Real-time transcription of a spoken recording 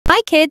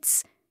Hi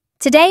kids!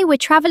 Today we're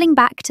travelling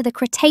back to the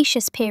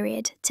Cretaceous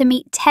period to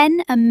meet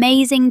 10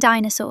 amazing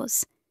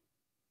dinosaurs.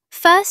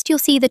 First you'll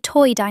see the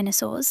toy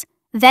dinosaurs,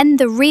 then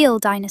the real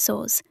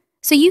dinosaurs,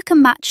 so you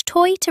can match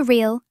toy to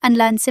real and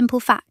learn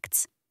simple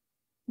facts.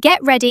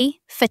 Get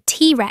ready for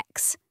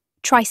T-Rex,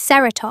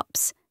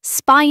 Triceratops,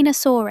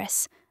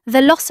 Spinosaurus,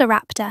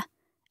 Velociraptor,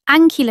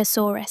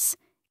 Ankylosaurus,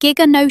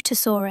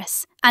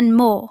 Giganotosaurus, and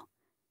more.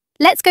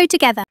 Let's go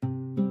together.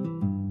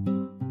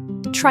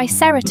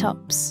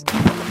 Triceratops.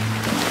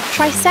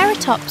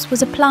 Triceratops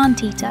was a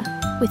plant eater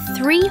with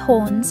 3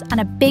 horns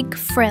and a big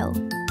frill.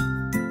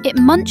 It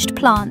munched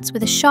plants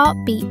with a sharp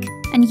beak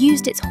and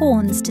used its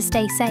horns to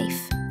stay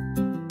safe.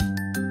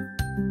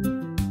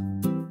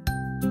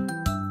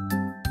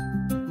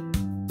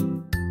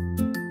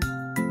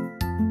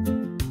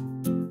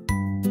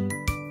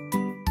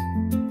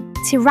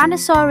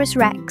 Tyrannosaurus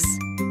rex,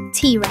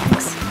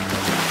 T-Rex.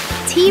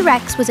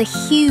 T-Rex was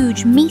a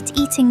huge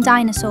meat-eating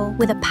dinosaur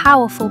with a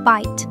powerful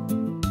bite.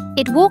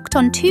 It walked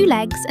on 2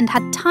 legs and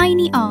had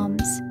tiny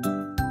arms.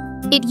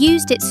 It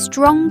used its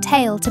strong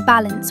tail to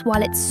balance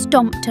while it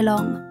stomped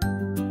along.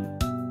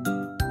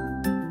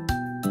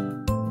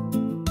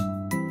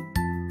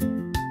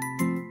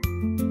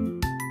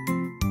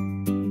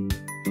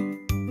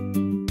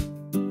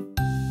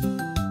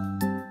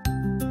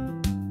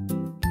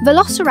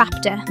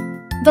 Velociraptor.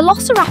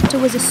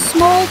 Velociraptor was a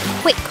small,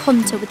 quick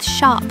hunter with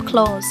sharp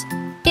claws.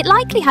 It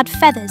likely had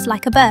feathers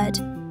like a bird.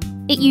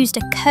 It used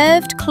a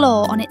curved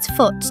claw on its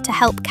foot to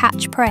help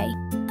catch prey.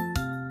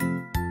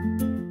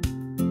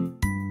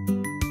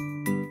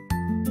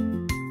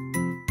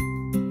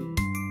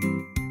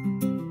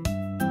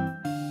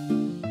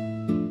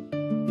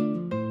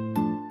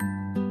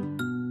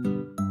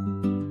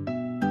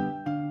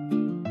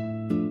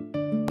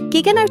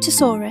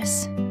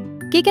 Giganotosaurus.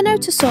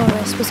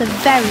 Giganotosaurus was a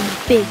very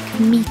big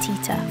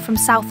meat-eater from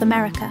South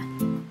America.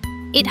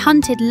 It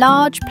hunted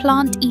large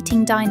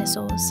plant-eating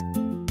dinosaurs.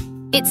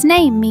 Its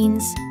name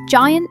means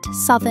giant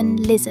southern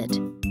lizard.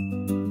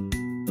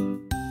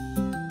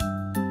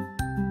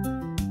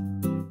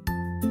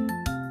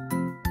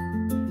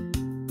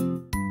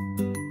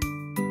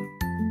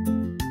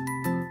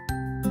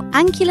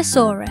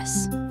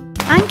 Ankylosaurus.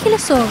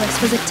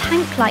 Ankylosaurus was a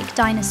tank-like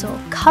dinosaur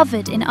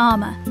covered in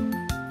armour.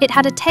 It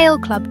had a tail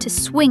club to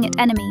swing at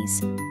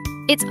enemies.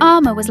 Its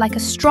armour was like a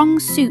strong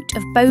suit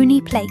of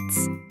bony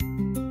plates.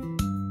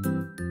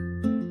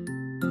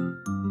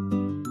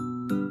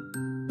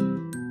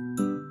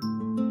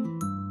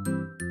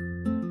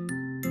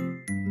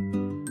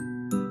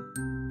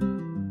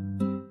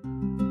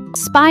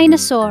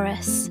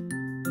 Spinosaurus.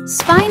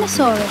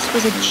 Spinosaurus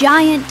was a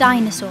giant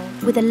dinosaur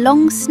with a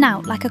long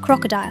snout like a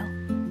crocodile.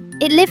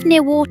 It lived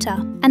near water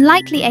and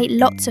likely ate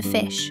lots of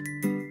fish.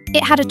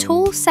 It had a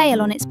tall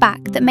sail on its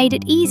back that made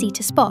it easy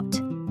to spot.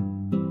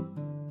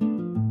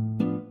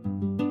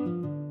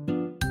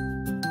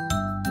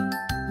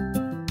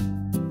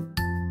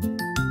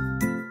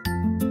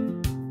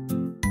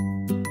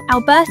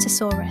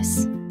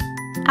 Albertosaurus.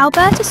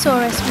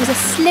 Albertosaurus was a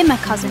slimmer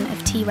cousin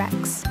of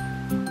T-Rex.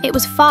 It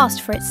was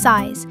fast for its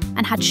size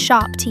and had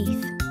sharp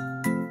teeth.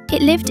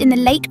 It lived in the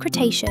late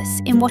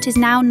Cretaceous in what is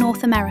now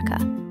North America.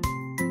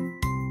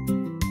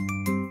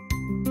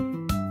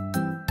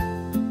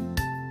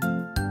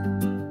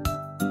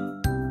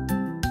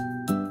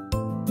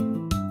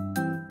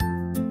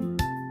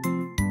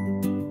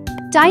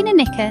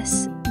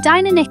 Deinonychus.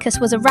 Deinonychus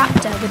was a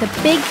raptor with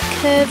a big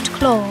curved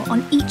claw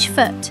on each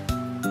foot.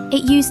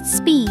 It used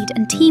speed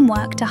and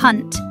teamwork to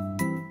hunt.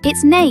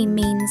 Its name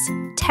means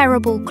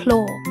terrible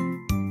claw.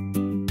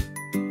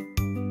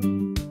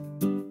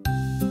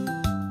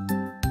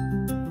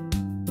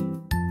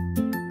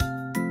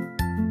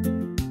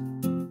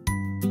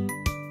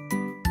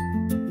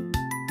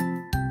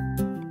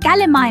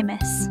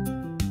 Gallimimus.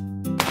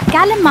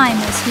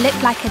 Gallimimus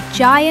looked like a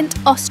giant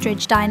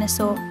ostrich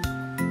dinosaur.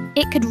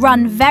 It could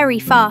run very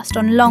fast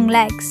on long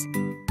legs.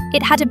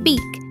 It had a beak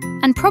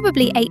and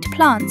probably ate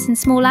plants and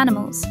small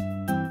animals.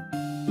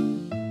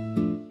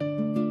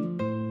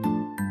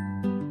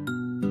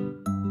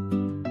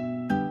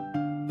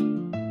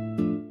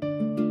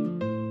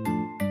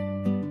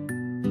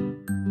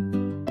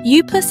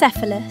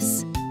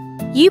 Euoplocephalus.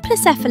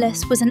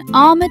 Euoplocephalus was an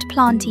armoured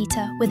plant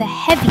eater with a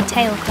heavy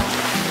tail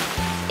club.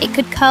 It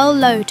could curl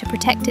low to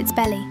protect its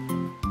belly.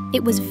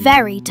 It was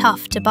very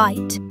tough to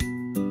bite.